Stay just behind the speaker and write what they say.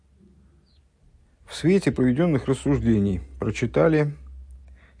свете проведенных рассуждений прочитали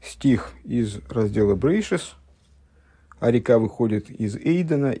стих из раздела Брейшис, а река выходит из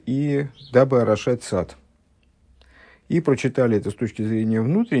Эйдена, и дабы орошать сад. И прочитали это с точки зрения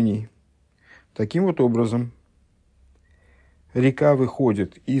внутренней, таким вот образом. Река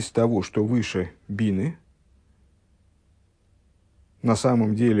выходит из того, что выше бины. На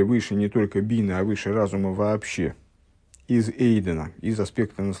самом деле выше не только бины, а выше разума вообще. Из Эйдена, из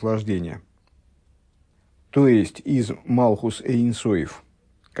аспекта наслаждения. То есть из Малхус Эйнсоев,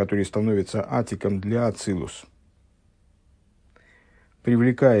 который становится атиком для Ацилус.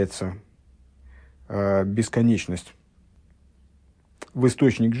 Привлекается бесконечность в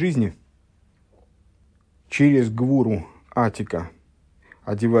источник жизни через гвуру атика,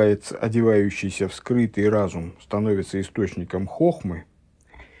 одевающийся в скрытый разум, становится источником хохмы.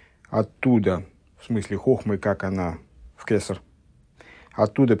 Оттуда, в смысле хохмы, как она в кесар,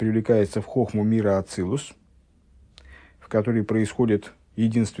 оттуда привлекается в хохму мира Ацилус, в которой происходит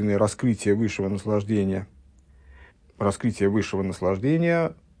единственное раскрытие высшего наслаждения. Раскрытие высшего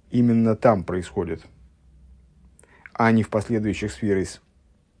наслаждения именно там происходит, а не в последующих сферах.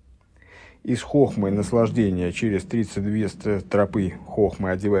 Из хохмы наслаждения через 32 тропы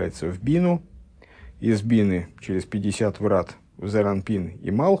хохмы одевается в бину, из бины через 50 врат в Зеранпин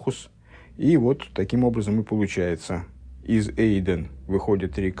и Малхус, и вот таким образом и получается. Из Эйден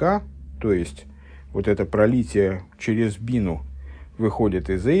выходит река, то есть вот это пролитие через бину выходит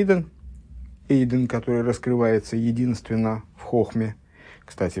из Эйден, Эйден, который раскрывается единственно в хохме.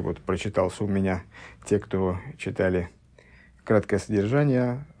 Кстати, вот прочитался у меня, те, кто читали краткое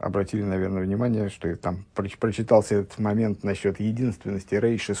содержание, обратили, наверное, внимание, что там прочитался этот момент насчет единственности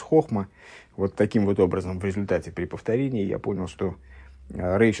Рейшис Хохма. Вот таким вот образом в результате при повторении я понял, что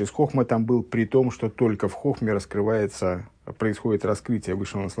Рейшис Хохма там был при том, что только в Хохме происходит раскрытие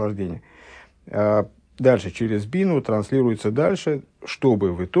высшего наслаждения. Дальше через бину транслируется дальше,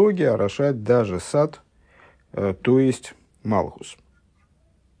 чтобы в итоге орошать даже сад, то есть Малхус.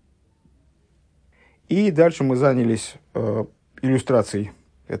 И дальше мы занялись иллюстрацией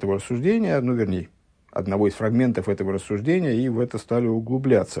этого рассуждения, вернее, одного из фрагментов этого рассуждения, и в это стали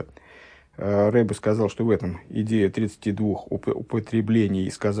углубляться. Рэбе сказал, что в этом идея 32 употреблений,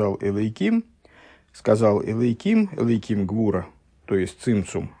 сказал Элейким, Элейким Гвура, то есть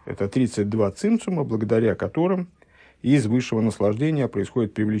цимцум. Это 32 цимцума, благодаря которым из высшего наслаждения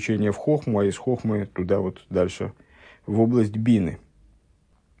происходит привлечение в хохму, а из хохмы туда вот дальше, в область бины.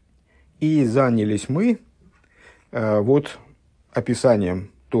 И занялись мы вот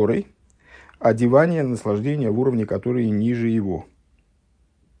описанием Торой одевания наслаждения в уровне, который ниже его.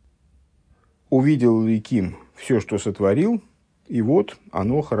 Увидел Элейким все, что сотворил, и вот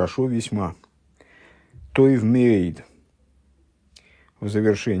оно хорошо весьма. Тойв меид в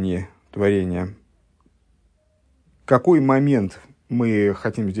завершении творения. Какой момент мы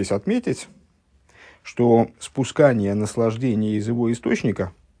хотим здесь отметить, что спускание наслаждения из его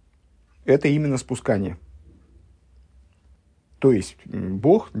источника – это именно спускание. То есть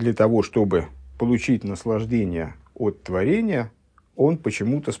Бог для того, чтобы получить наслаждение от творения, он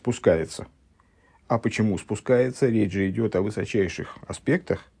почему-то спускается. А почему спускается? Речь же идет о высочайших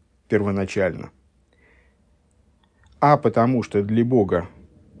аспектах первоначально. А потому что для Бога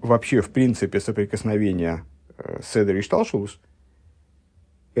вообще в принципе соприкосновение седер и шталшулус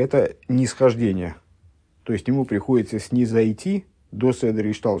 – это нисхождение. То есть ему приходится снизойти до седер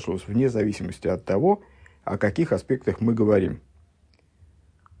и шталшулус, вне зависимости от того, о каких аспектах мы говорим.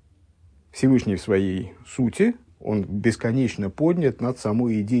 Всевышний в своей сути, он бесконечно поднят над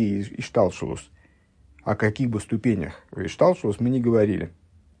самой идеей Ишталшулус. О каких бы ступенях в Ишталшулус мы не говорили.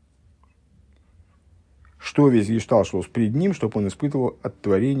 Что весь Ишталшулус пред ним, чтобы он испытывал от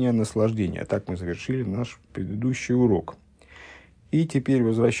творения наслаждения. Так мы завершили наш предыдущий урок. И теперь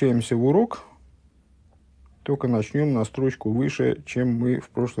возвращаемся в урок, только начнем на строчку выше, чем мы в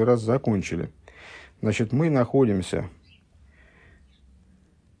прошлый раз закончили. Значит, мы находимся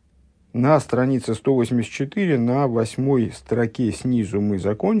на странице 184, на 8 строке снизу мы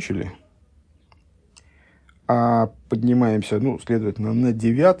закончили, а поднимаемся, следовательно, на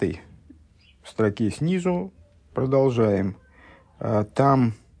 9 строке снизу, продолжаем.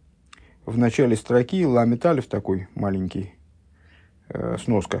 Там в начале строки ламет алеф такой маленький,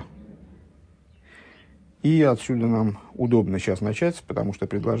 сноска. И отсюда нам удобно сейчас начать, потому что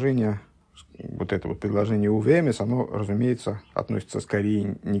предложение, вот это вот предложение УВМС, оно, разумеется, относится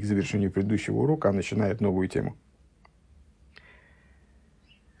скорее не к завершению предыдущего урока, а начинает новую тему.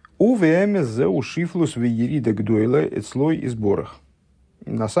 УВМС за ушифлус веерида гдойла эцлой и сборах.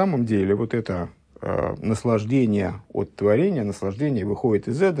 На самом деле, вот это наслаждение от творения, наслаждение выходит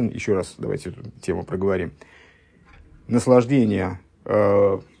из Эден. Еще раз давайте эту тему проговорим. Наслаждение,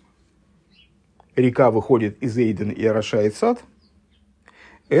 река выходит из Эйден и орошает сад,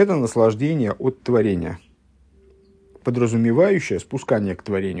 это наслаждение от творения, подразумевающее спускание к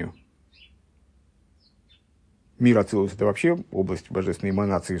творению. Мир Ацилус — это вообще область божественной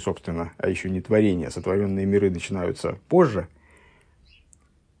эманации, собственно, а еще не творение. Сотворенные миры начинаются позже.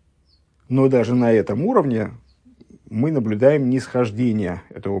 Но даже на этом уровне мы наблюдаем нисхождение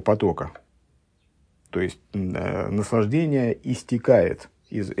этого потока. То есть наслаждение истекает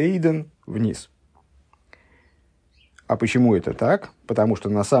из Эйден вниз. А почему это так? Потому что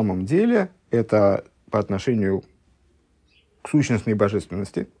на самом деле это по отношению к сущностной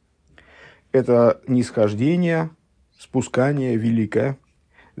божественности, это нисхождение, спускание великое,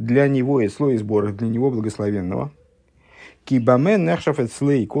 для него и слой сбора, для него благословенного. Кибаме нехшафет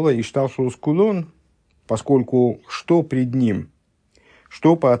слей кола и шталшус кулон, поскольку что пред ним,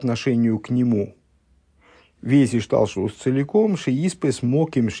 что по отношению к нему, весь ишталшус целиком, шииспес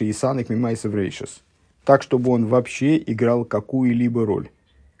моким шиисанек мимайсев рейшес, так, чтобы он вообще играл какую-либо роль,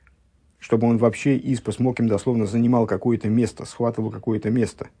 чтобы он вообще испес моким дословно занимал какое-то место, схватывал какое-то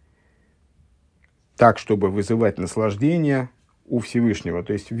место, так, чтобы вызывать наслаждение у Всевышнего.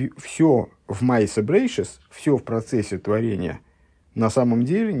 То есть все в майсев рейшес, все в процессе творения на самом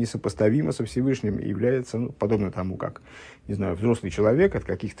деле несопоставимо со Всевышним и является, подобно тому, как, не знаю, взрослый человек от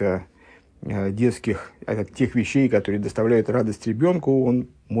каких-то детских, от тех вещей, которые доставляют радость ребенку, он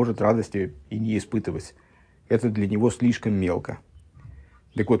может радости и не испытывать. Это для него слишком мелко.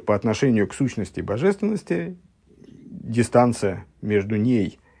 Так вот, по отношению к сущности божественности, дистанция между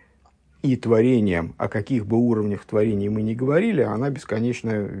ней и творением, о каких бы уровнях творения мы ни говорили, она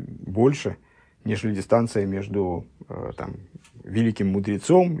бесконечно больше, нежели дистанция между великим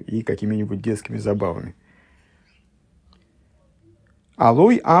мудрецом и какими-нибудь детскими забавами.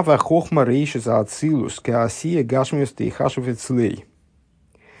 Алой ава хохма рейшиза ацилус каасия гашмист и хашвецлей.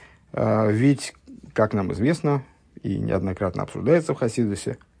 Ведь, как нам известно, и неоднократно обсуждается в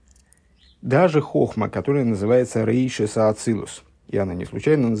Хасидусе, даже хохма, которая называется рейшиса ацилус, и она не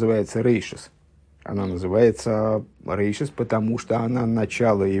случайно называется рейшис, она называется рейшис, потому что она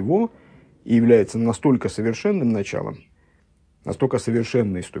начало его и является настолько совершенным началом, настолько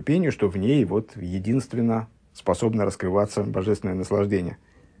совершенной ступенью, что в ней вот единственно способно раскрываться божественное наслаждение.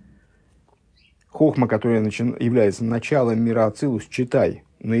 Хохма, которая является началом мира Ацилус, читай,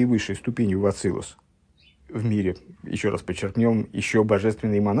 наивысшей ступенью в Ацилус, в мире, еще раз подчеркнем, еще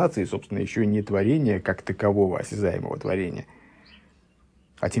божественной эманации, собственно, еще не творение как такового, осязаемого творения,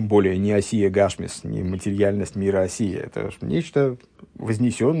 а тем более не осия гашмис, не материальность мира осия. Это нечто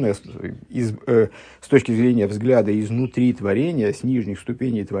вознесенное с точки зрения взгляда изнутри творения, с нижних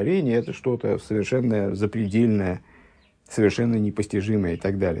ступеней творения, это что-то совершенно запредельное, совершенно непостижимое и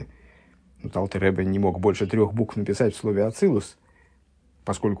так далее. Алтер Ребе не мог больше 3 букв написать в слове «ацилус»,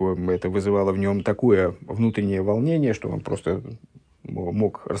 поскольку это вызывало в нем такое внутреннее волнение, что он просто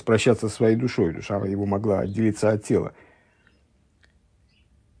мог распрощаться со своей душой. Душа его могла отделиться от тела.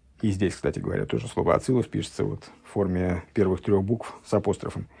 И здесь, кстати говоря, тоже слово «ацилус» пишется вот в форме первых 3 букв с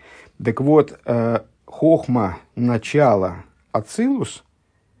апострофом. Так вот, хохма, начало ацилус,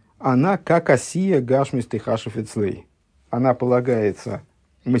 она как осия гашмисты хашефецлей. Она полагается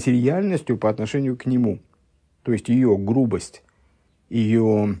материальностью по отношению к нему. То есть ее грубость,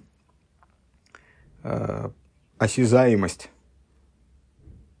 ее осязаемость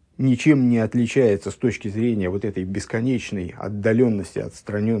ничем не отличается с точки зрения вот этой бесконечной отдаленности,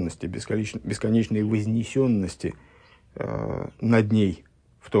 отстраненности, бесконечной вознесенности над ней,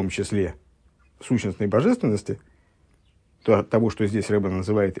 в том числе сущностной божественности, того, что здесь Ребе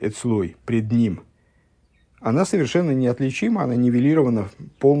называет «эцлой», «пред ним», она совершенно неотличима, она нивелирована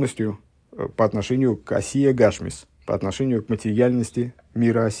полностью по отношению к осия гашмис, по отношению к материальности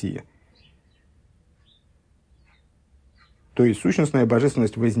мира осия. То есть сущностная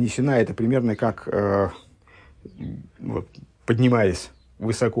божественность вознесена, это примерно как, поднимаясь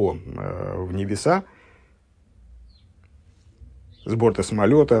высоко в небеса, с борта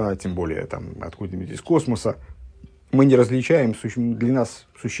самолета, а тем более откуда-нибудь из космоса, мы не различаем, для нас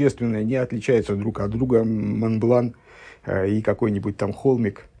существенное не отличается друг от друга Монблан и какой-нибудь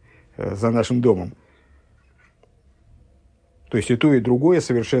холмик за нашим домом. То есть и то, и другое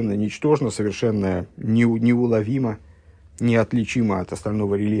совершенно ничтожно, совершенно неуловимо, неотличимо от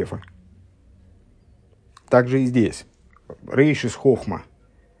остального рельефа. Также и здесь. Рейшис хохма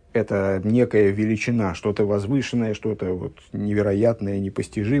 – это некая величина, что-то возвышенное, что-то невероятное,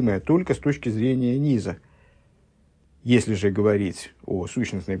 непостижимое, только с точки зрения низа. Если же говорить о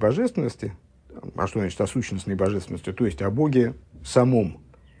сущностной божественности, а что значит о сущностной божественности, то есть о Боге самом,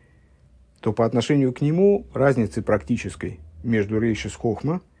 то по отношению к нему разницы практической между рейшис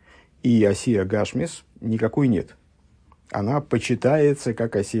хохма и осия гашмис никакой нет. Она почитается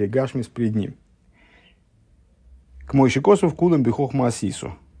как осия гашмис пред ним. К мойшикосу в кулам бихохма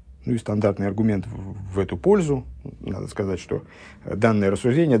асису. Ну и стандартный аргумент в эту пользу. Надо сказать, что данное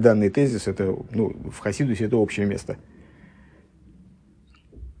рассуждение, данный тезис, это, в Хасидусе это общее место.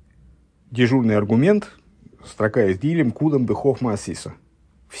 Дежурный аргумент, строка из Дилем, кулам бихохма асиса.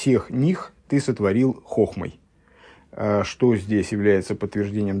 Всех них ты сотворил хохмой. Что здесь является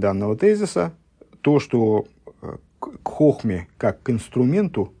подтверждением данного тезиса? То, что к хохме, как к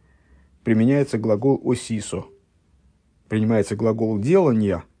инструменту, применяется глагол осисо. Принимается глагол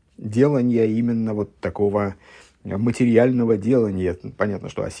делания именно вот такого материального делания. Понятно,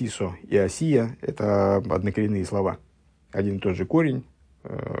 что осисо и осия – это однокоренные слова. Один и тот же корень,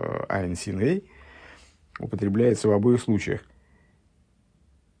 айн син эй, употребляется в обоих случаях.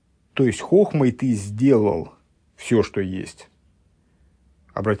 То есть хохмой ты сделал все, что есть.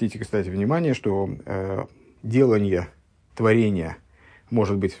 Обратите, кстати, внимание, что делание, творение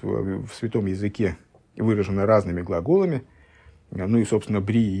может быть в святом языке выражено разными глаголами. Ну и, собственно,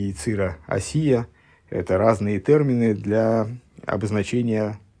 бри и цира осия – это разные термины для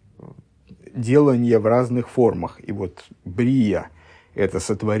обозначения делания в разных формах. И вот брия – это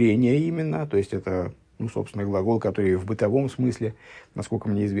сотворение именно, то есть это, собственно, глагол, который в бытовом смысле, насколько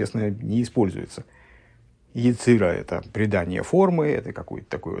мне известно, не используется. Яцира – это придание формы, это какое-то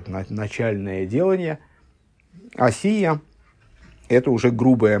такое вот начальное делание. Осия – это уже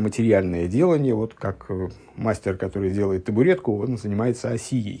грубое материальное делание, вот как мастер, который делает табуретку, он занимается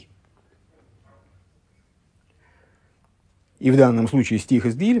осией. И в данном случае стих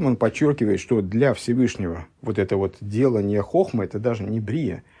из Дилем, он подчеркивает, что для Всевышнего вот это вот делание хохма – это даже не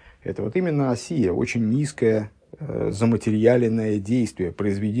брия, это вот именно осия, очень низкое заматериаленное действие,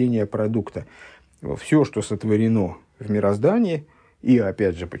 произведение продукта. Все, что сотворено в мироздании, и,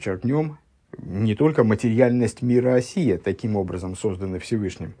 опять же, подчеркнем, не только материальность мира осия таким образом создана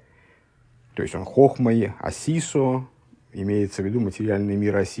Всевышним. То есть он хохмой, асисо, имеется в виду материальный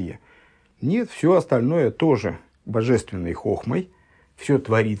мир осия. Нет, все остальное тоже божественной хохмой, все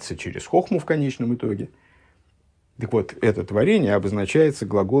творится через хохму в конечном итоге. Так вот, это творение обозначается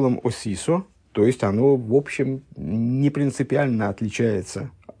глаголом осисо, то есть оно, в общем, не принципиально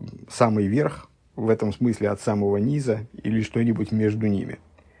отличается самый верх, в этом смысле от самого низа или что-нибудь между ними.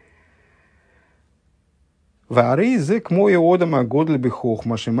 Варейзе к мое одама годле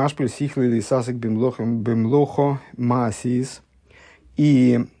бихохма шимашпель сихлили сасек бемлохо маасис.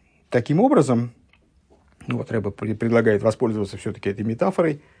 И таким образом, Рэбе предлагает воспользоваться все-таки этой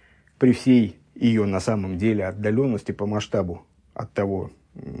метафорой при всей ее на самом деле отдаленности по масштабу от того,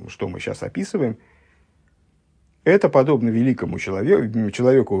 что мы сейчас описываем. Это подобно великому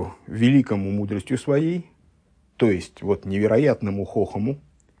человеку великому мудростью своей, то есть вот невероятному хохому,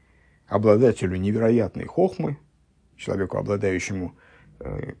 обладателю невероятной хохмы, человеку, обладающему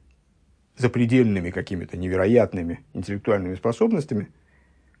запредельными какими-то невероятными интеллектуальными способностями,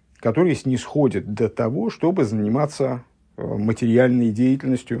 который снисходит до того, чтобы заниматься материальной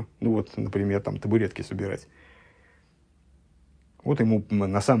деятельностью, например, табуретки собирать. Вот ему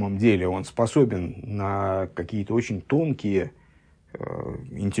на самом деле он способен на какие-то очень тонкие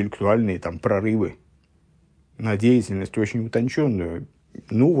интеллектуальные прорывы, на деятельность очень утонченную.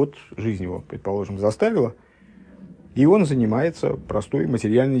 Жизнь его, предположим, заставила, и он занимается простой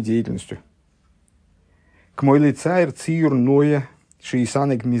материальной деятельностью. К мойлей цайр циюр ноя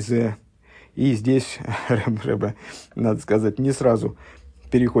шиисанек мизе. И здесь Рэбе, надо сказать, не сразу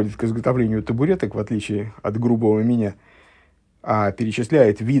переходит к изготовлению табуреток, в отличие от грубого меня, а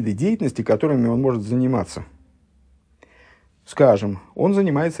перечисляет виды деятельности, которыми он может заниматься. Скажем, он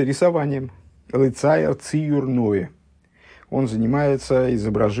занимается рисованием. Лейцайр циюр ноя. Он занимается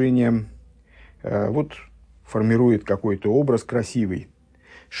изображением, формирует какой-то образ красивый.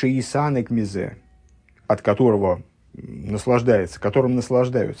 Шиисанек мизе, от которого которым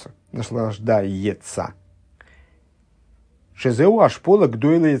наслаждается. Шезеу ашпола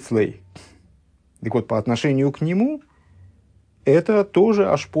гдойле цлей. Так вот, по отношению к нему, это тоже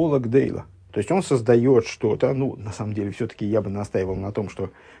ашпола гдейла. То есть он создает что-то. На самом деле, все-таки я бы настаивал на том,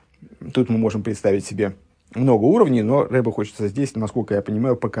 что тут мы можем представить себе много уровней, но Рэбе хочется здесь, насколько я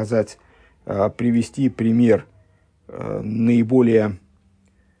понимаю, показать, привести пример наиболее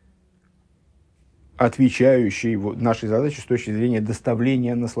отвечающий нашей задаче с точки зрения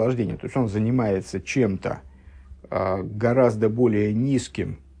доставления наслаждения. То есть он занимается чем-то гораздо более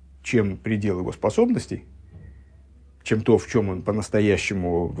низким, чем предел его способностей, чем то, в чем он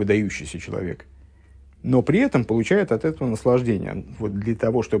по-настоящему выдающийся человек. Но при этом получает от этого наслаждение. Вот для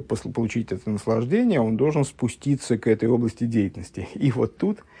того, чтобы получить это наслаждение, он должен спуститься к этой области деятельности. И вот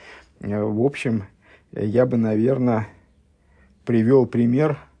тут, в общем, я бы, наверное, привел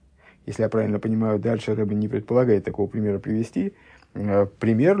пример, если я правильно понимаю, дальше Рэбе не предполагает такого примера привести,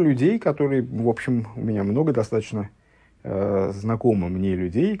 пример людей, которые, в общем, у меня много достаточно знакомо мне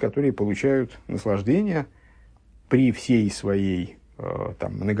людей, которые получают наслаждение при всей своей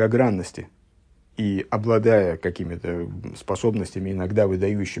многогранности и обладая какими-то способностями, иногда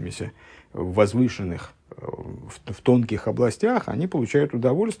выдающимися в возвышенных, в тонких областях, они получают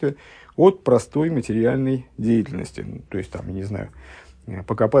удовольствие от простой материальной деятельности. То есть, не знаю,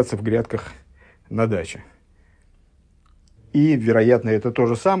 покопаться в грядках на даче. И, вероятно, это то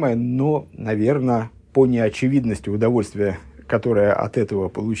же самое, но, наверное, по неочевидности удовольствия, которое от этого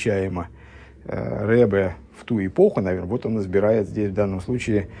получаемо Ребе в ту эпоху, наверное, вот он избирает здесь в данном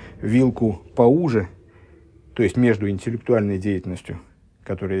случае вилку поуже, то есть между интеллектуальной деятельностью,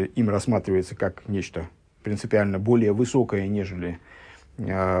 которая им рассматривается как нечто принципиально более высокое, нежели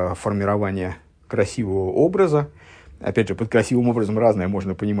формирование красивого образа. Опять же, под красивым образом разное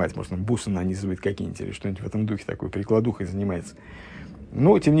можно понимать. Может, он бусы нанизывает какие-нибудь или что-нибудь в этом духе, такой прикладухой занимается.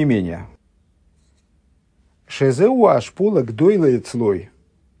 Но, тем не менее, шезеу ашпола гдойлает слой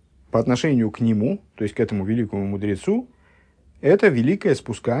по отношению к нему, то есть к этому великому мудрецу, это великое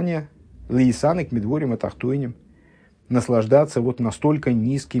спускание лиисанек медворим атахтойним, наслаждаться вот настолько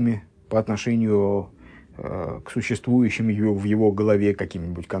низкими по отношению к существующим в его голове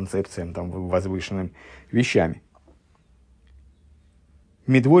каким-нибудь концепциям, возвышенным вещами.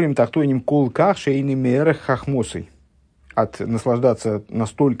 Медворим тахтойним колках шейни мерах хахмосой. От наслаждаться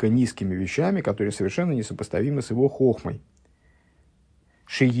настолько низкими вещами, которые совершенно несопоставимы с его хохмой.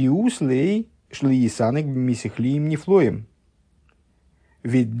 Шииус лей шлиисанек мисихлиим нефлоем.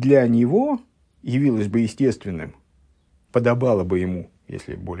 Ведь для него явилось бы естественным, подобало бы ему,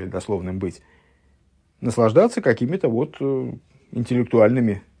 если более дословным быть, наслаждаться какими-то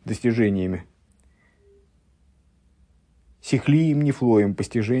интеллектуальными достижениями. Сихлиим нефлоем,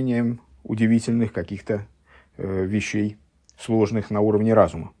 постижением удивительных каких-то вещей, сложных на уровне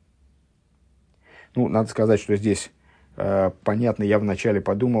разума. Надо сказать, что здесь понятно, я вначале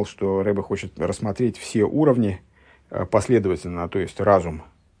подумал, что Ребе хочет рассмотреть все уровни последовательно, то есть разум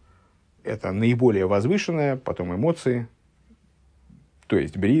 – это наиболее возвышенное, потом эмоции, то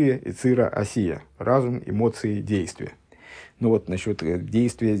есть брия, эцира, осия, разум, эмоции, действия. Насчет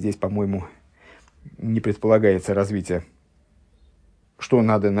действия здесь, по-моему, не предполагается развитие. Что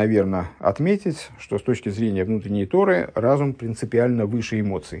надо, наверное, отметить, что с точки зрения внутренней Торы разум принципиально выше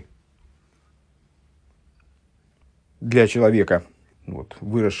эмоций. Для человека,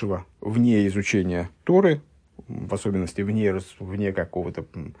 выросшего вне изучения Торы, в особенности вне какого-то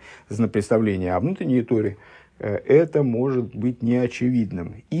представления о внутренней Торе, это может быть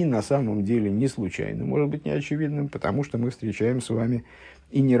неочевидным. И на самом деле не случайно может быть неочевидным, потому что мы встречаем с вами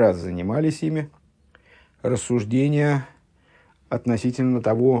и не раз занимались ими рассуждения относительно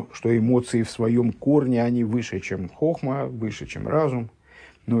того, что эмоции в своем корне, они выше, чем хохма, выше, чем разум.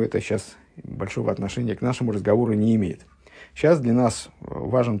 Но это сейчас большого отношения к нашему разговору не имеет. Сейчас для нас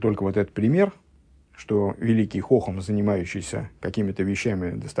важен только этот пример, что великий хохом, занимающийся какими-то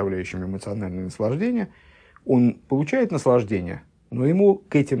вещами, доставляющими эмоциональное наслаждение, он получает наслаждение, но ему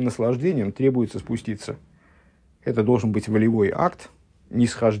к этим наслаждениям требуется спуститься. Это должен быть волевой акт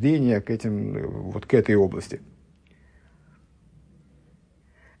нисхождения к этой области.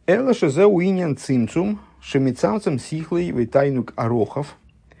 Эла шезеу иньян цимцум шемицамцам сихлой витайнук арохов.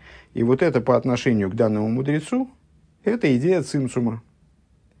 И это по отношению к данному мудрецу, это идея цимцума.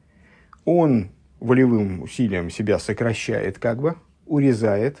 Он волевым усилием себя сокращает,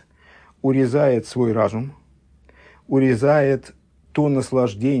 урезает свой разум, урезает то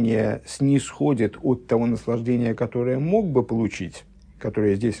наслаждение, снисходит от того наслаждения, которое мог бы получить,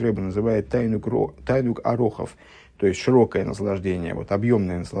 которое здесь Ребе называет тайнук арохов, то есть широкое наслаждение,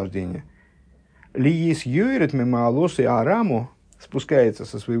 объемное наслаждение. Лиис йойрет мемаалос и араму, спускается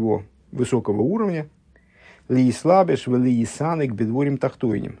со своего высокого уровня, лиислабеш в лиисанек бедворим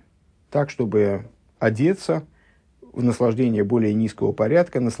тахтойним, так, чтобы одеться в наслаждение более низкого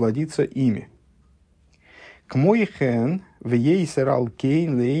порядка, насладиться ими. К мой хен в ейсерал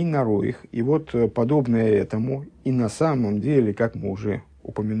кейн лейн нароих. И подобное этому, и на самом деле, как мы уже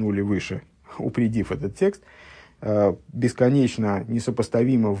упомянули выше, упредив этот текст, бесконечно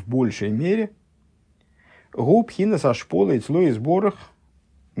несопоставимо в большей мере, губ хина со шполой цлой и сборах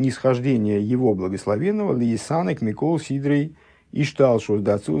нисхождение его благословенного лиисанек микол сидрей и шталшус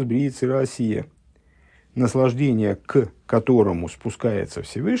дацус бриицы Россия. наслаждение, к которому спускается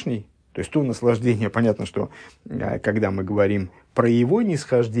Всевышний, то есть то наслаждение, понятно, что когда мы говорим про его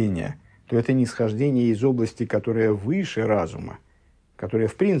нисхождение, то это нисхождение из области, которая выше разума, которая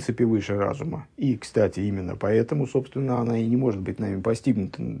в принципе выше разума. И, кстати, именно поэтому, собственно, она и не может быть нами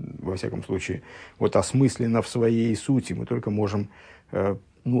постигнута, во всяком случае, вот осмысленно в своей сути. Мы только можем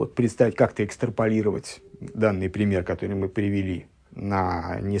представить, как-то экстраполировать данный пример, который мы привели,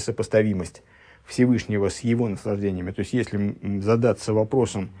 на несопоставимость Всевышнего с его наслаждениями. То есть, если задаться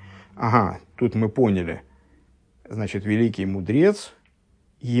вопросом, тут мы поняли, значит, великий мудрец,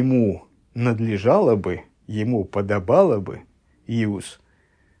 ему надлежало бы, ему подобало бы, Иус,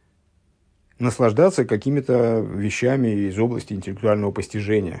 наслаждаться какими-то вещами из области интеллектуального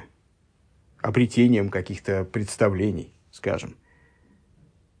постижения, обретением каких-то представлений, скажем,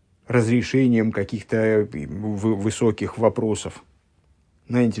 разрешением каких-то высоких вопросов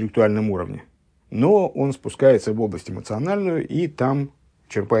на интеллектуальном уровне. Но он спускается в область эмоциональную и там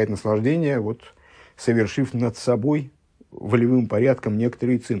черпает наслаждение, совершив над собой волевым порядком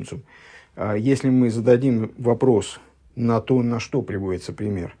некоторый цимцум. Если мы зададим вопрос на то, на что приводится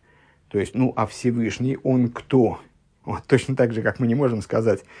пример, то есть, а Всевышний, он кто? Точно так же, как мы не можем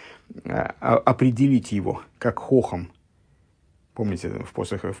сказать, определить его, как хохом. Помните, в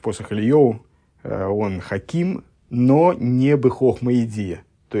посох Ильёу он хаким, но не бы хохма идея.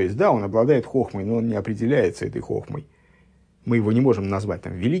 То есть, да, он обладает хохмой, но он не определяется этой хохмой. Мы его не можем назвать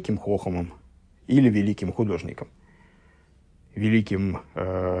великим хохомом или великим художником, великим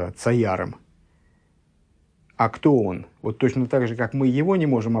цаяром. А кто он? Точно так же, как мы его не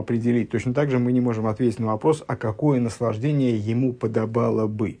можем определить, точно так же мы не можем ответить на вопрос, а какое наслаждение ему подобало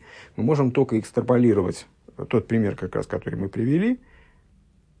бы. Мы можем только экстраполировать тот пример, как раз, который мы привели,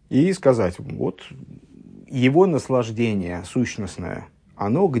 и сказать, его наслаждение сущностное,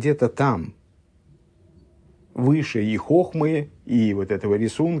 оно где-то там, выше и хохмы, и этого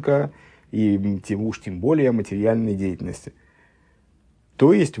рисунка, и тем более материальной деятельности.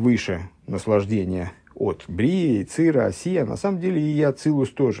 То есть выше наслаждения от Брии, Цира, Осия, на самом деле и Ацилус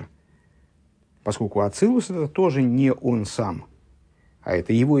тоже. Поскольку Ацилус это тоже не он сам, а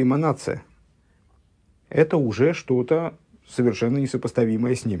это его эманация. Это уже что-то совершенно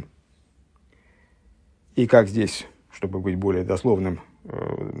несопоставимое с ним. И как здесь, чтобы быть более дословным,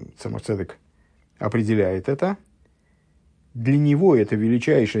 Tzemach определяет это, для него это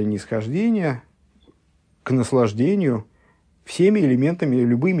величайшее нисхождение к наслаждению всеми элементами,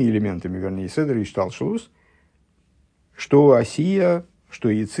 любыми элементами, вернее, седер и шталшелус, что Осия, что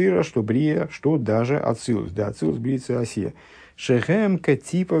Яцира, что Брия, что даже Ацилус. Да, Ацилус, Брица, Осия. Шехем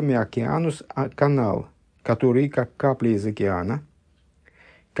катипами океанус канал, который как капли из океана,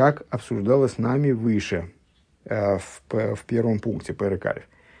 как обсуждалось нами выше, в первом пункте Перекалев.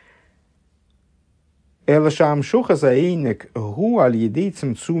 Элашам шоха заэйнек гу аль едей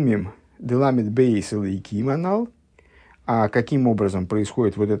цимцумим деламит бейс элейким анал. А каким образом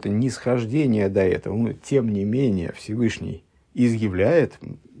происходит это нисхождение до этого? Тем не менее, Всевышний изъявляет,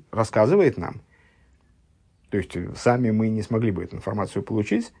 рассказывает нам. То есть, сами мы не смогли бы эту информацию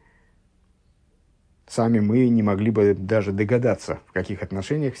получить, сами мы не могли бы даже догадаться, в каких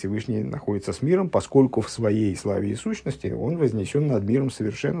отношениях Всевышний находится с миром, поскольку в своей славе и сущности он вознесен над миром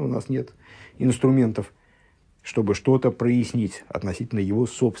совершенно, у нас нет инструментов, чтобы что-то прояснить относительно его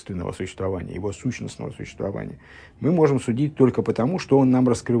собственного существования, его сущностного существования. Мы можем судить только потому, что он нам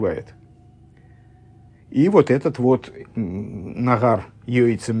раскрывает. И этот Нагар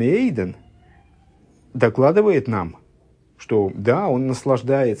Йойцемейден докладывает нам, что да, он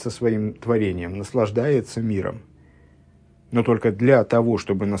наслаждается своим творением, наслаждается миром. Но только для того,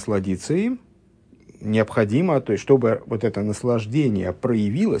 чтобы насладиться им, необходимо, то есть чтобы это наслаждение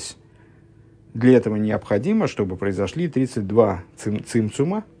проявилось, для этого необходимо, чтобы произошли 32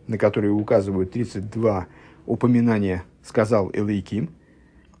 цимцума, на которые указывают 32 упоминания «сказал Элейким»,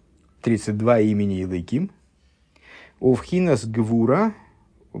 32 имени Элейким, «Овхинас гвура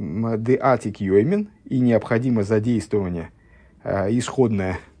де атик йоймен», и необходимо задействование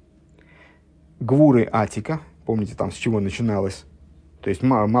исходное гвуры атика, помните, там с чего начиналось, то есть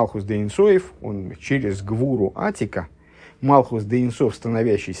Малхус де Инсоев, он через гвуру атика, Малхус де Инсов,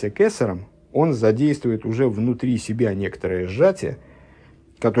 становящийся кесаром, он задействует уже внутри себя некоторое сжатие,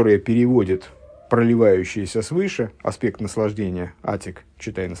 которое переводит проливающийся свыше аспект наслаждения, атик,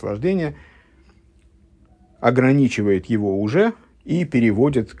 читай наслаждение, ограничивает его уже и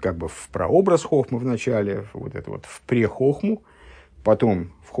переводит в прообраз хохмы в начале, в прехохму,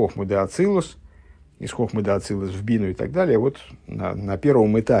 потом в хохму де ацилус, из хохмы де ацилус в бину и так далее. На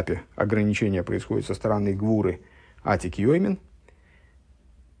первом этапе ограничения происходит со стороны гвуры атик йоймен.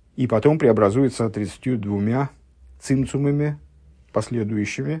 и потом преобразуется 32 цимцумами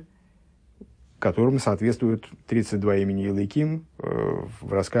последующими, которым соответствуют 32 имени Элоким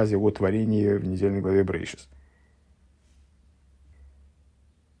в рассказе о творении в недельной главе Брейшис.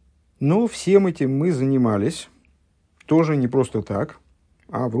 Но всем этим мы занимались тоже не просто так,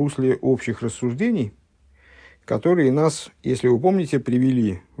 а в русле общих рассуждений, которые нас, если вы помните,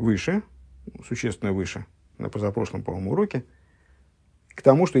 привели выше, существенно выше, на позапрошлом, по-моему, уроке, к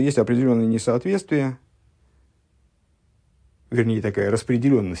тому, что есть определенное несоответствие, вернее, такая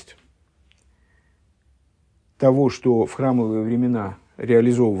распределенность того, что в храмовые времена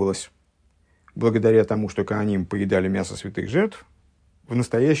реализовывалось благодаря тому, что коаним поедали мясо святых жертв, в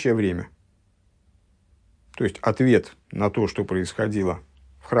настоящее время. То есть ответ на то, что происходило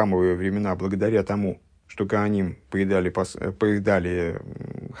в храмовые времена благодаря тому, что коаним поедали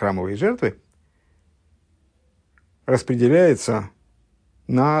храмовые жертвы, распределяется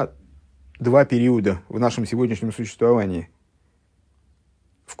на 2 периода в нашем сегодняшнем существовании.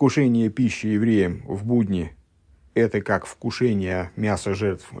 Вкушение пищи евреям в будни – это как вкушение мяса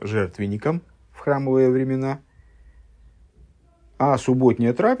жертв жертвенникам в храмовые времена, а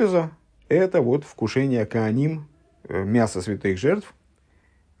субботняя трапеза – это вот вкушение коаним мяса святых жертв,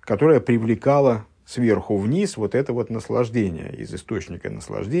 которое привлекало сверху вниз вот это вот наслаждение, из источника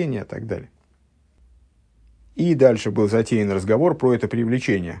наслаждения и так далее. И дальше был затеян разговор про это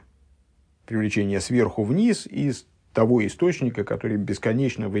привлечение. Привлечение сверху вниз из того источника, который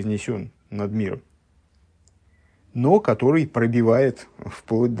бесконечно вознесен над миром, но который пробивает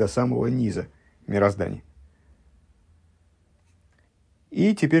вплоть до самого низа мироздания.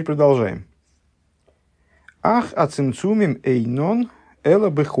 И теперь продолжаем. Ах ацимцумим эйнон эла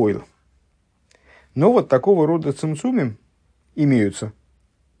бехойл. Но вот такого рода цимцумим имеются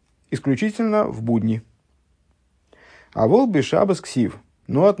исключительно в будни. А вол бешабас ксив,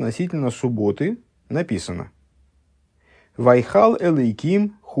 но относительно субботы написано: Вайхал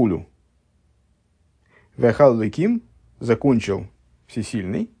элейким хулю. Вайхал элейким закончил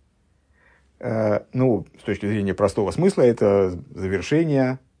всесильный. С точки зрения простого смысла, это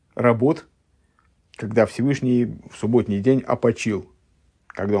завершение работ, когда Всевышний в субботний день опочил,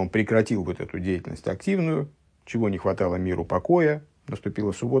 когда он прекратил вот эту деятельность активную, чего не хватало миру покоя,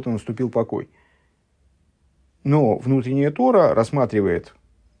 наступила суббота, наступил покой. Но внутренняя Тора рассматривает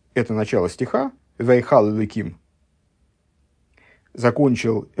это начало стиха «Вайхал элейким»,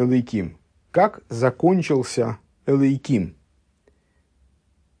 закончил элейким, как закончился элейким.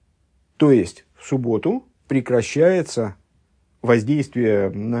 То есть в субботу прекращается воздействие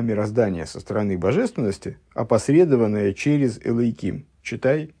на мироздание со стороны божественности, опосредованное через элейким,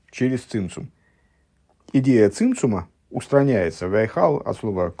 читай, через цимцум. Идея цимцума устраняется. Вайхал от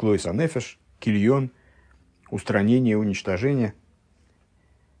слова клойса нефеш, кильон, устранение, уничтожение.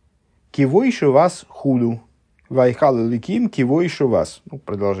 Кивойши вас худу. Вайхал элейким кивойши вас.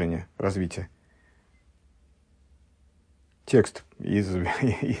 Продолжение, развитие. Текст из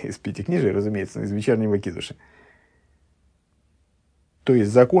Пятикнижия, разумеется, из вечернего кидуша. То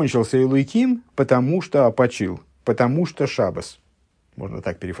есть закончился элейким, потому что опочил, потому что шабас. Можно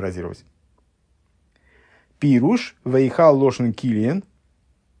так перефразировать. Пируш вайхал лошен килиен.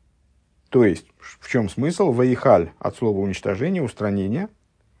 То есть, в чем смысл? Вайхаль от слова уничтожение, устранение.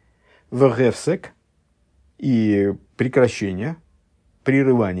 Вгефсек и прекращение,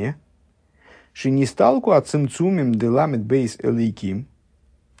 прерывание. Шинисталку от цимцумим деламет бейс элейким.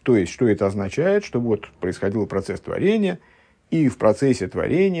 То есть, что это означает? Что вот происходил процесс творения, и в процессе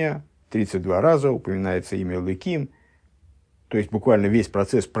творения 32 раза упоминается имя элейким. То есть, буквально весь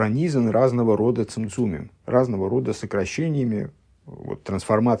процесс пронизан разного рода цимцумим, разного рода сокращениями, вот,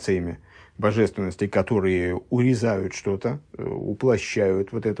 трансформациями божественности, которые урезают что-то,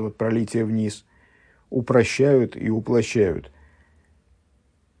 уплощают вот это вот пролитие вниз, упрощают и уплощают.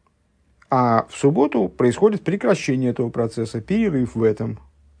 А в субботу происходит прекращение этого процесса, перерыв в этом.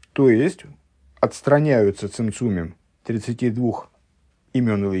 То есть, отстраняются цимцумим 32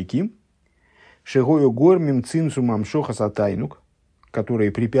 имен элейким, шегою гормим цимцумам шохас атайнук,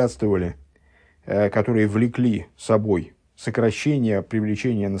 которые препятствовали, которые влекли собой сокращение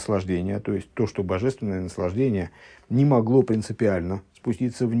привлечения наслаждения, то есть то, что божественное наслаждение не могло принципиально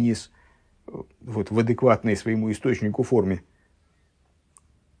спуститься вниз вот, в адекватной своему источнику форме.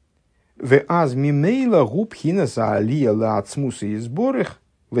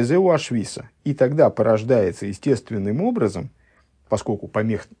 И тогда порождается естественным образом, поскольку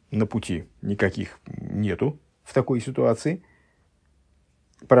помех на пути никаких нету в такой ситуации,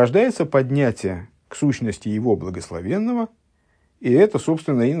 порождается поднятие к сущности его благословенного, и это,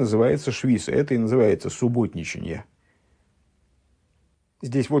 собственно, и называется швиса, это и называется субботничание.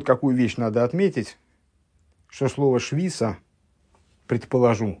 Здесь вот какую вещь надо отметить, что слово «швиса»,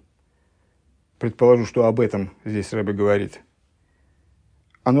 предположу, что об этом здесь Рэбе говорит,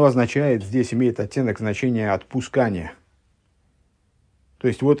 оно означает, здесь имеет оттенок значения отпускания. То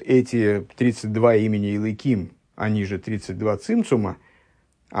есть вот эти 32 имени Элоким, они же 32 цимцума,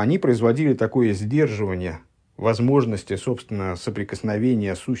 они производили такое сдерживание возможности, собственно,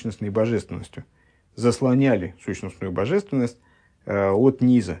 соприкосновения с сущностной божественностью. Заслоняли сущностную божественность от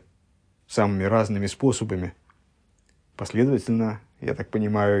низа самыми разными способами. Последовательно, я так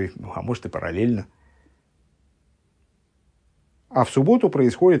понимаю, а может и параллельно. А в субботу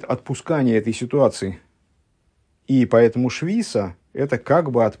происходит отпускание этой ситуации. И поэтому швиса – это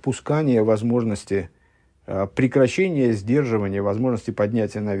как бы отпускание возможности, прекращение сдерживания возможности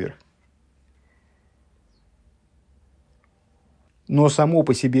поднятия наверх. Но само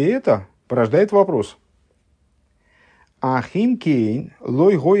по себе это порождает вопрос. Ахим кейн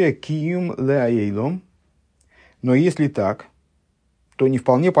лой гоя киюм леаэйлом. Но если так, то не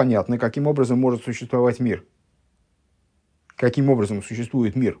вполне понятно, каким образом может существовать мир. Каким образом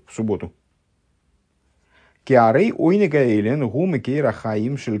существует мир в субботу. Киарей ойнегаэлен гумы кейра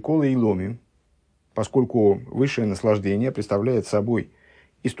хаим шелькола иломим. Поскольку высшее наслаждение представляет собой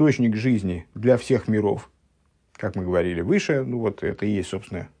источник жизни для всех миров. Как мы говорили выше, ну вот это и есть,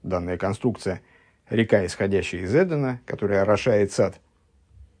 собственно, данная конструкция. Река, исходящая из Эдена, которая орошает сад.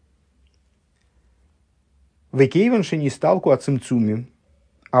 Векейванши не сталку от цимцумим.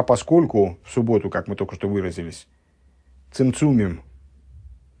 А поскольку в субботу, как мы только что выразились, цимцумим,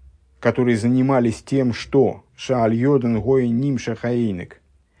 которые занимались тем, что шааль йоден гой ним шахаинек,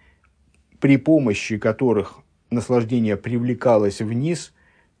 при помощи которых наслаждение привлекалось вниз,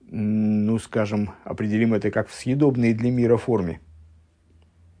 ну, скажем, определим это как в съедобной для мира форме,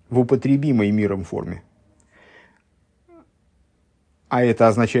 в употребимой миром форме. А это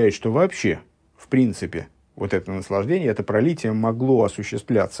означает, что вообще, в принципе, вот это наслаждение, это пролитие могло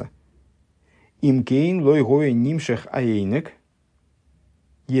осуществляться. Имкейн лой гоя нимшех аэйнек.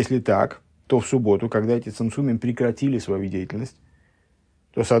 Если так, то в субботу, когда эти цимцумим прекратили свою деятельность,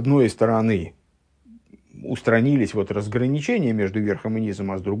 то с одной стороны устранились вот разграничения между верхом и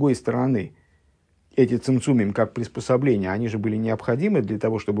низом, а с другой стороны эти цимцумим как приспособления, они же были необходимы для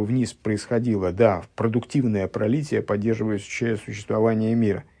того, чтобы вниз происходило, да, продуктивное пролитие, поддерживающее существование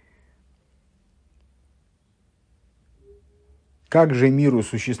мира. Как же миру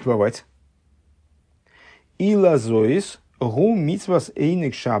существовать? Илазоис гу мицвас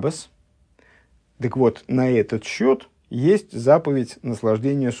эйнек шабас. Так вот, на этот счет есть заповедь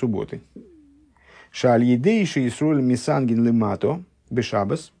наслаждения субботой. Шаль едейши исроль мисангин лимато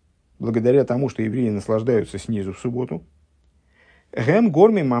бешабас. Благодаря тому, что евреи наслаждаются снизу в субботу. Гэм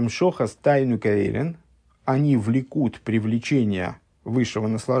горми мамшоха стайну каэлен. Они влекут привлечение высшего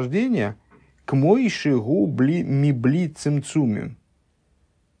наслаждения к моиши гу мибли цимцумим.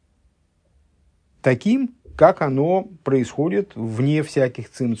 Таким, как оно происходит вне всяких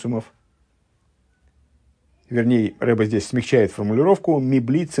цимцумов. Вернее, Рэбе здесь смягчает формулировку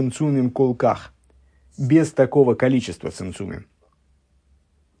 «мибли цимцумим колках», без такого количества цимцумим.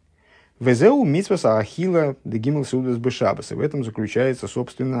 «Везеу митсваса ахила дегимл сеудас бешабас». И в этом заключается,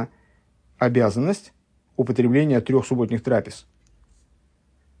 собственно, обязанность употребления 3 субботних трапез.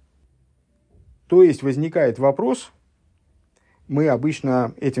 То есть возникает вопрос, мы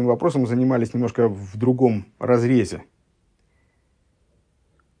обычно этим вопросом занимались немножко в другом разрезе.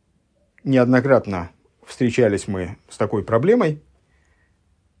 Неоднократно встречались мы с такой проблемой,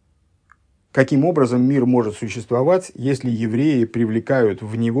 каким образом мир может существовать, если евреи привлекают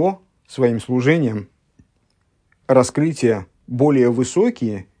в него своим служением раскрытия более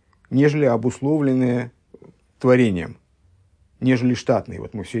высокие, нежели обусловленные творением, нежели штатные.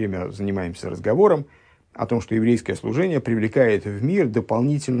 Вот мы все время занимаемся разговором о том, что еврейское служение привлекает в мир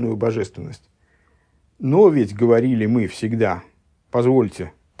дополнительную божественность. Но ведь говорили мы всегда,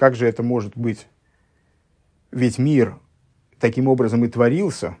 позвольте, как же это может быть? Ведь мир таким образом и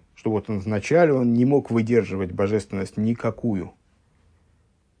творился, что вот вначале он не мог выдерживать божественность никакую.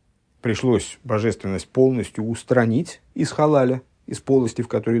 Пришлось божественность полностью устранить из халаля, из полости, в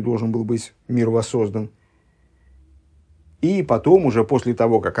которой должен был быть мир воссоздан. И потом, уже после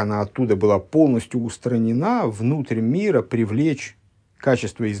того, как она оттуда была полностью устранена, внутрь мира привлечь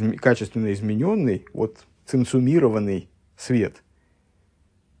качественно измененный, вот цимцумированный свет,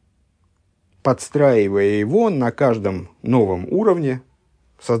 подстраивая его на каждом новом уровне,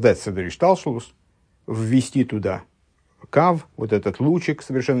 создать седеришталшулус, ввести туда кав, вот этот лучик,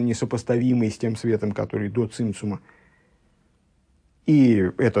 совершенно несопоставимый с тем светом, который до цимцума.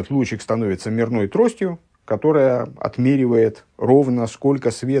 И этот лучик становится мерной тростью, которая отмеривает ровно,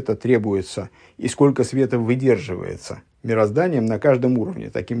 сколько света требуется и сколько света выдерживается мирозданием на каждом уровне.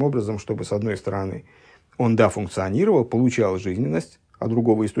 Таким образом, чтобы, с одной стороны, он, да, функционировал, получал жизненность, а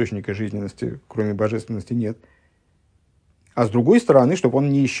другого источника жизненности, кроме божественности, нет. А с другой стороны, чтобы он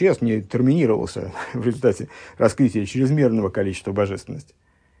не исчез, не терминировался в результате раскрытия чрезмерного количества божественности.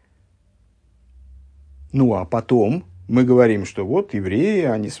 Ну, а потом мы говорим, что вот евреи,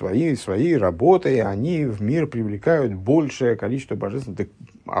 они своей работой, они в мир привлекают большее количество божественности.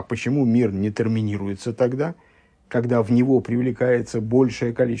 А почему мир не терминируется тогда, когда в него привлекается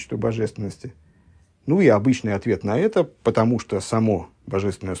большее количество божественности? Ну и обычный ответ на это, потому что само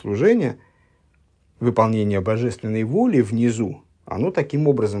божественное служение, выполнение божественной воли внизу, оно таким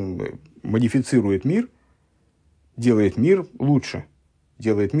образом модифицирует мир, делает мир лучше,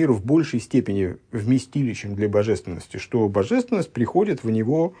 делает мир в большей степени вместилищем для божественности, что божественность приходит в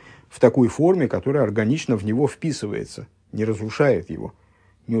него в такой форме, которая органично в него вписывается, не разрушает его,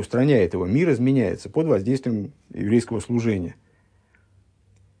 не устраняет его. Мир изменяется под воздействием еврейского служения.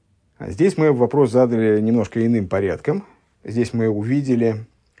 А здесь мы вопрос задали немножко иным порядком. Здесь мы увидели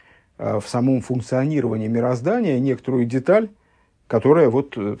в самом функционировании мироздания некоторую деталь, которая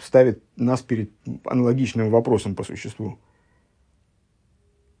вот ставит нас перед аналогичным вопросом по существу.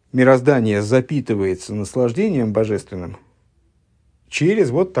 Мироздание запитывается наслаждением божественным через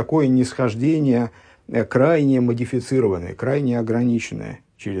вот такое нисхождение крайне модифицированное, крайне ограниченное,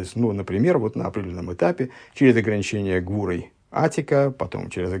 через, ну, например, вот на определенном этапе, через ограничение гвурой Атика, потом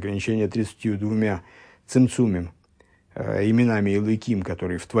через ограничение 32 цимцумим, именами Элоким,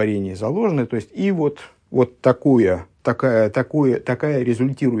 которые в творении заложены. То есть, и вот такая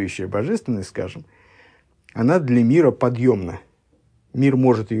результирующая божественность, скажем, она для мира подъемна. Мир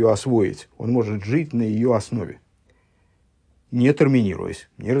может ее освоить, он может жить на ее основе, не терминируясь,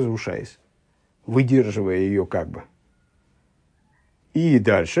 не разрушаясь, выдерживая ее как бы. И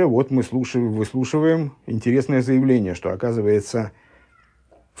дальше вот мы выслушиваем интересное заявление, что, оказывается,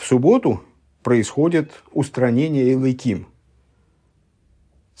 в субботу происходит устранение Элоким.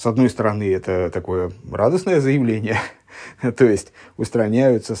 С одной стороны, это такое радостное заявление, то есть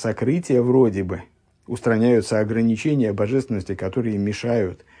устраняются сокрытия вроде бы, устраняются ограничения божественности, которые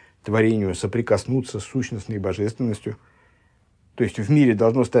мешают творению соприкоснуться с сущностной божественностью. То есть в мире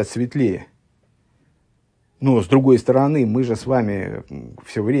должно стать светлее. Но, с другой стороны, мы же с вами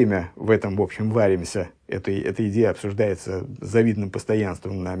все время в этом, в общем, варимся. Эта идея обсуждается с завидным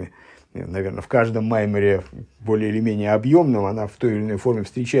постоянством нами. Наверное, в каждом маймере, более или менее объемном, она в той или иной форме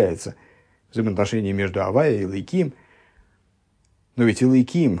встречается. Взаимоотношения между Авая и Элоким. Но ведь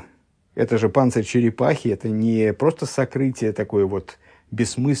Элоким — это же панцирь черепахи, это не просто сокрытие, такое вот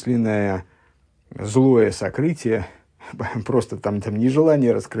бессмысленное, злое сокрытие, просто там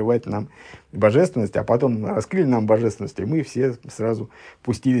нежелание раскрывать нам божественность, а потом раскрыли нам божественность, и мы все сразу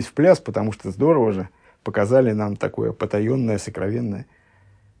пустились в пляс, потому что здорово же, показали нам такое потаенное, сокровенное.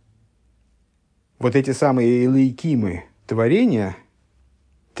 Вот эти самые элокимы творения,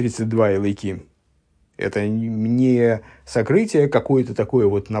 32 элоким, это не сокрытие какое-то такое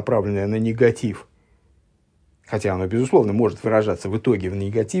вот направленное на негатив, хотя оно, безусловно, может выражаться в итоге в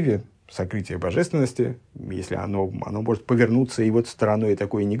негативе, сокрытие божественности, если оно может повернуться и вот стороной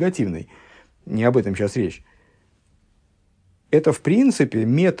такой негативной. Не об этом сейчас речь. Это, в принципе,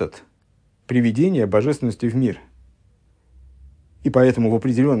 метод приведения божественности в мир. И поэтому в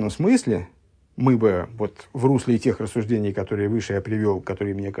определенном смысле мы бы вот в русле тех рассуждений, которые выше я привел,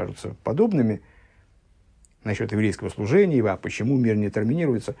 которые мне кажутся подобными, насчет еврейского служения, а почему мир не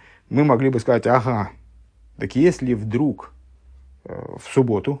терминируется, мы могли бы сказать, ага, так если вдруг в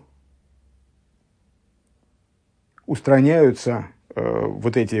субботу устраняется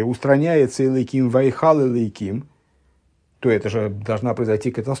Элоким, Вайхал Элоким, то это же должна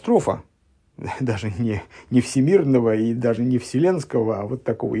произойти катастрофа, даже не всемирного и даже не вселенского, а вот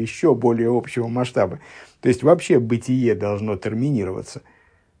такого еще более общего масштаба. То есть вообще бытие должно терминироваться.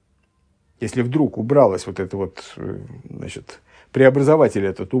 Если вдруг убралось вот это вот, значит, преобразователь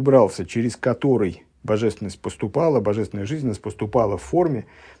этот убрался, через который божественность поступала, божественная жизненность поступала в форме,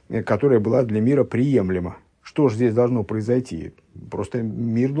 которая была для мира приемлема. Что же здесь должно произойти? Просто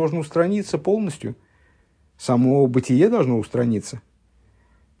мир должен устраниться полностью. Само бытие должно устраниться.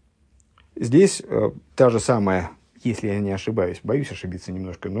 Здесь та же самая, если я не ошибаюсь, боюсь ошибиться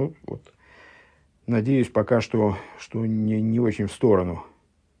немножко, но вот, надеюсь пока что не очень в сторону.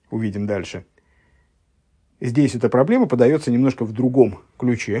 Увидим дальше. Здесь эта проблема подается немножко в другом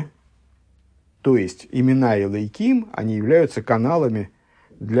ключе. То есть имена Элоким, они являются каналами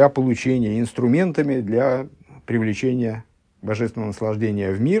для получения, инструментами для привлечения божественного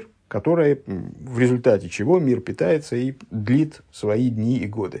наслаждения в мир, которая, в результате чего мир питается и длит свои дни и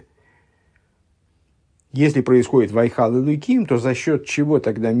годы. Если происходит вайхал и луким, то за счет чего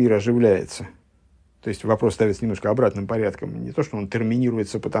тогда мир оживляется? То есть вопрос ставится немножко обратным порядком. Не то, что он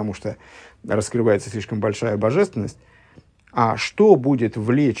терминируется, потому что раскрывается слишком большая божественность, а что будет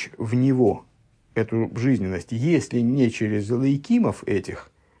влечь в него эту жизненность, если не через лейкимов этих,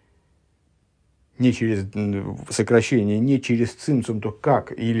 не через сокращение, не через цимцум, то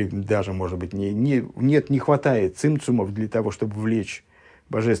как? Или даже, может быть, не хватает цимцумов для того, чтобы влечь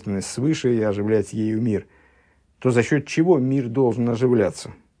божественность свыше и оживлять ею мир, то за счет чего мир должен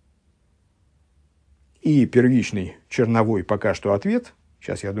оживляться? И первичный черновой пока что ответ,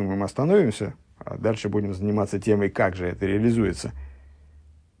 сейчас, я думаю, мы остановимся, а дальше будем заниматься темой, как же это реализуется.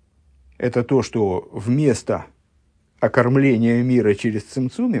 Это то, что вместо окормления мира через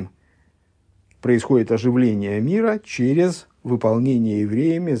цимцумим происходит оживление мира через выполнение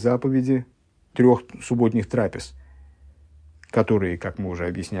евреями заповеди 3 субботних трапез, которые, как мы уже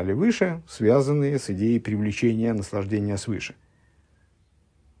объясняли выше, связаны с идеей привлечения наслаждения свыше.